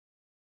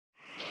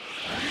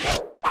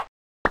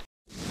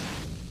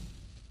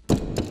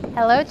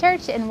Hello,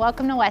 church, and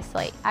welcome to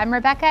Wesley. I'm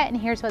Rebecca, and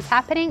here's what's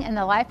happening in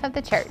the life of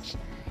the church.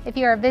 If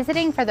you are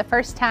visiting for the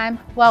first time,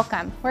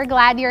 welcome. We're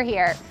glad you're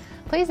here.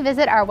 Please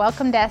visit our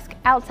welcome desk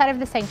outside of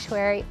the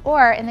sanctuary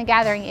or in the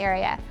gathering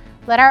area.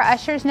 Let our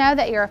ushers know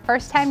that you're a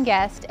first-time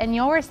guest, and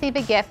you'll receive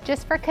a gift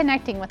just for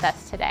connecting with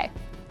us today.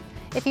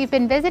 If you've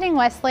been visiting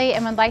Wesley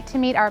and would like to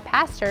meet our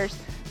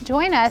pastors,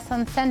 join us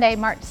on Sunday,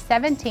 March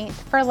 17th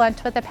for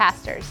lunch with the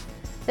pastors.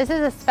 This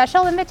is a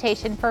special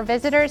invitation for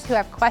visitors who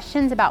have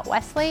questions about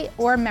Wesley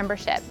or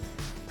membership.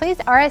 Please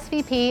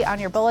RSVP on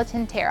your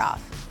bulletin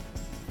tear-off.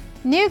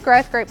 New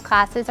growth group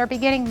classes are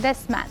beginning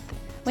this month.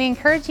 We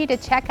encourage you to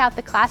check out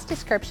the class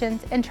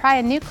descriptions and try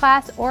a new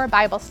class or a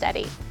Bible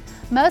study.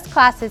 Most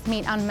classes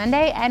meet on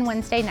Monday and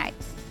Wednesday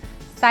nights.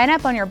 Sign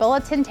up on your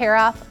bulletin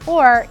tear-off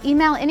or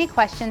email any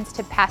questions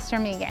to Pastor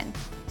Megan.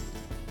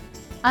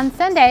 On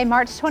Sunday,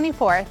 March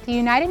 24th, the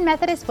United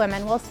Methodist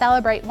Women will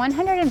celebrate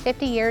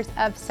 150 years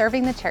of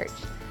serving the church.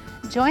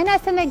 Join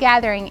us in the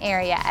gathering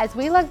area as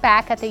we look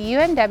back at the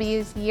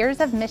UMW's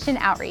years of mission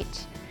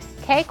outreach.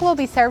 Cake will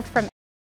be served from